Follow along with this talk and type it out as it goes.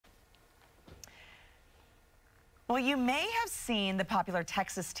Well, you may have seen the popular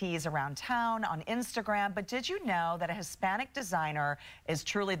Texas tees around town on Instagram, but did you know that a Hispanic designer is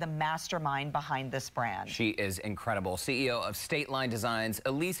truly the mastermind behind this brand? She is incredible. CEO of State Line Designs,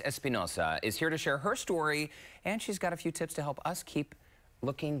 Ellyse Espinoza, is here to share her story, and she's got a few tips to help us keep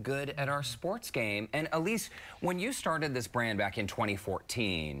looking good at our sports game. And Ellyse, when you started this brand back in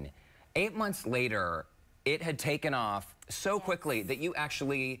 2014, 8 months later, it had taken off so quickly that you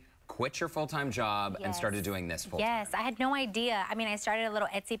actually quit your full-time job and started doing this full-time. Yes, I had no idea. I mean, I started a little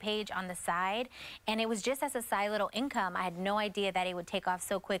Etsy page on the side, and it was just as a side little income. I had no idea that it would take off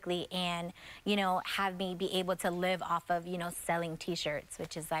so quickly and, you know, have me be able to live off of, you know, selling T-shirts,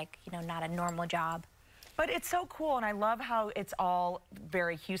 which is like, you know, not a normal job. But it's so cool, and I love how it's all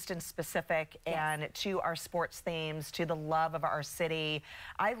very Houston-specific and to our sports themes, to the love of our city.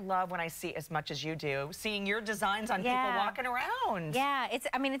 I love when I see, as much as you do, seeing your designs on people walking around. Yeah,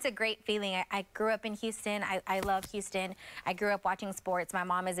 I mean, it's a great feeling. I grew up in Houston. I love Houston. I grew up watching sports. My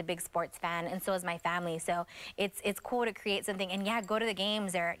mom is a big sports fan, and so is my family. So it's cool to create something. And yeah, go to the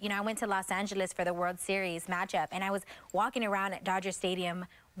games. Or, you know, I went to Los Angeles for the World Series matchup, and I was walking around at Dodger Stadium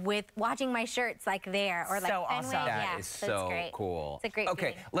with watching my shirts like there or like so Fenway. Awesome. That is so great. Cool. It's a great Okay,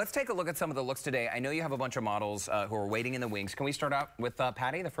 feeling. let's take a look at some of the looks today. I know you have a bunch of models who are waiting in the wings. Can we start out with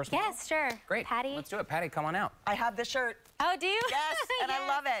Patty, the first model? Yes, sure. Great. Patty. Let's do it. Patty, come on out. I have this shirt. Oh, do you? Yes, and I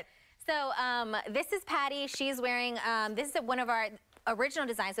love it. So this is Patty. She's wearing, this is one of our original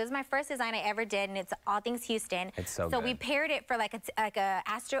designs. So this is my first design I ever did, and it's all things Houston. It's so good. good. We paired it for like a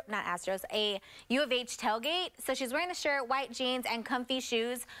U of H tailgate. So she's wearing the shirt, white jeans, and comfy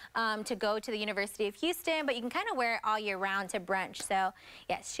shoes to go to the University of Houston, but you can kind of wear it all year round to brunch. So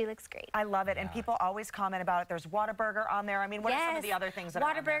yes, she looks great. I love it, and people always comment about it. There's Whataburger on there. I mean, what are some of the other things that are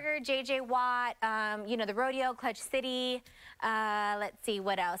on there? Whataburger, JJ Watt, you know, the Rodeo, Clutch City. Let's see,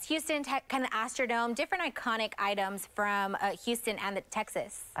 what else? Houston, kind of Astrodome, different iconic items from Houston and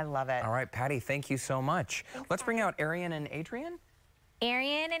Texas. I love it. All right, Patty, thank you so much. Let's bring out Arian and Adrian.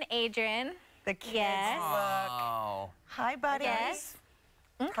 Arian and Adrian. The kids Yes. look. Oh. Hi, buddies. Yes.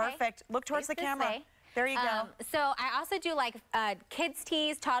 Okay. Perfect. Look towards the Face this camera. way. There you go. So I also do like kids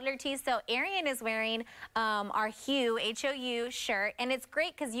tees, toddler tees. So Arian is wearing our Hue, H-O-U shirt, and it's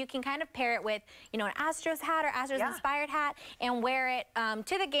great because you can kind of pair it with, you know, an Astros hat or Astros inspired hat and wear it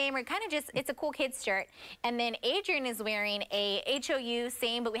to the game, or kind of just, it's a cool kid's shirt. And then Adrian is wearing a H-O-U,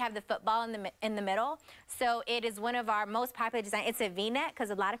 same, but we have the football in the middle. So it is one of our most popular designs. It's a V-neck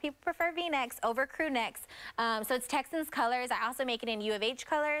because a lot of people prefer V-necks over crew necks. So it's Texans colors. I also make it in U of H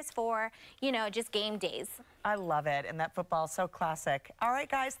colors for, you know, just game days. I love it, and that football is so classic. All right,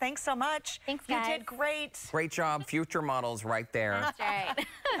 guys, thanks so much. Thanks, guys. You did great. Great job. Future models right there. That's right.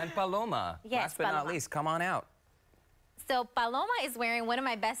 And Paloma, Yes, last but not Paloma. least, come on out. So Paloma is wearing one of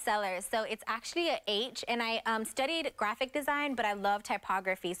my best sellers. So it's actually a H, and I studied graphic design, but I love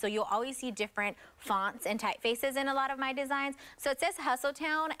typography. So you'll always see different fonts and typefaces in a lot of my designs. So it says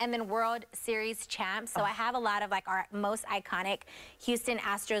Hustletown and then World Series Champs. So I have a lot of like our most iconic Houston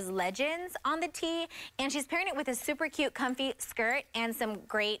Astros legends on the tee, and she's pairing it with a super cute comfy skirt and some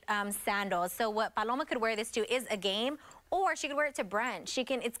great sandals. So what Paloma could wear this to is a game, or she could wear it to brunch. She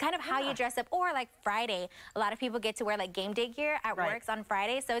can, it's kind of how you dress up, or like Friday. A lot of people get to wear like game day gear at works on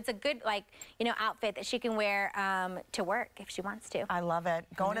Friday. So it's a good, like, you know, outfit that she can wear to work if she wants to. I love it.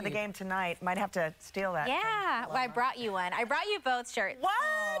 Going to the game tonight. Might have to steal that. Yeah, well, I brought you one. I brought you both shirts. What?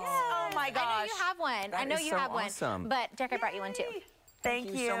 Oh my gosh. I know you have one. I know you have awesome. one. But Derek, I brought you one too.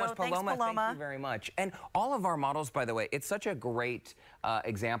 Thank you so much, Paloma. Thanks, Paloma. Thank you very much. And all of our models, by the way, it's such a great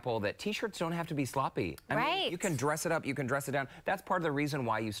example that T-shirts don't have to be sloppy. I mean, you can dress it up, you can dress it down. That's part of the reason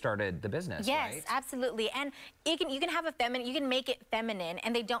why you started the business, yes, right? absolutely. And you can have a feminine, you can make it feminine,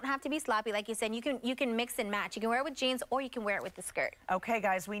 and they don't have to be sloppy, like you said. You can mix and match. You can wear it with jeans, or you can wear it with the skirt. Okay,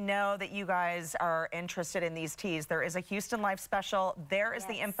 guys, we know that you guys are interested in these tees. There is a Houston Life special. There is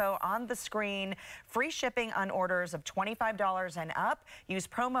the info on the screen. Free shipping on orders of $25 and up. Use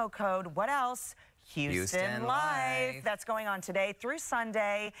promo code, what else? Houston Life. That's going on today through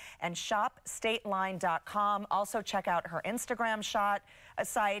Sunday. And shop stateline.com. Also check out her Instagram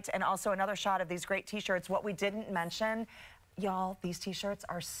site, and also another shot of these great T-shirts. What we didn't mention, y'all, these T-shirts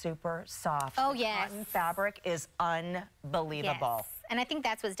are super soft. Oh, the yes. cotton fabric is unbelievable. Yes. And I think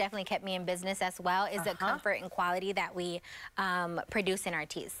that's what's definitely kept me in business as well, is the comfort and quality that we produce in our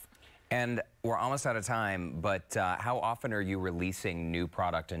tees. And we're almost out of time, but how often are you releasing new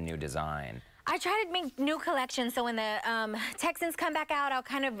product and new design? I try to make new collections, so when the Texans come back out, I'll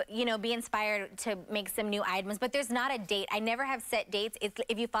kind of, you know, be inspired to make some new items. But there's not a date. I never have set dates. It's,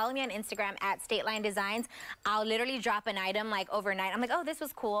 if you follow me on Instagram at State Line Designs, I'll literally drop an item like overnight. I'm like, oh, this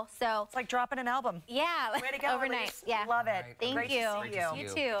was cool. So it's like dropping an album. Yeah, way to go, overnight. Ellyse. Yeah, love it. Right. Thank Great you. To see you. You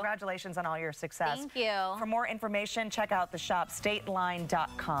too. Congratulations on all your success. Thank you. For more information, check out the shop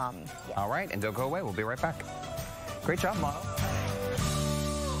stateline.com. All right, and don't go away. We'll be right back. Great job, Mo.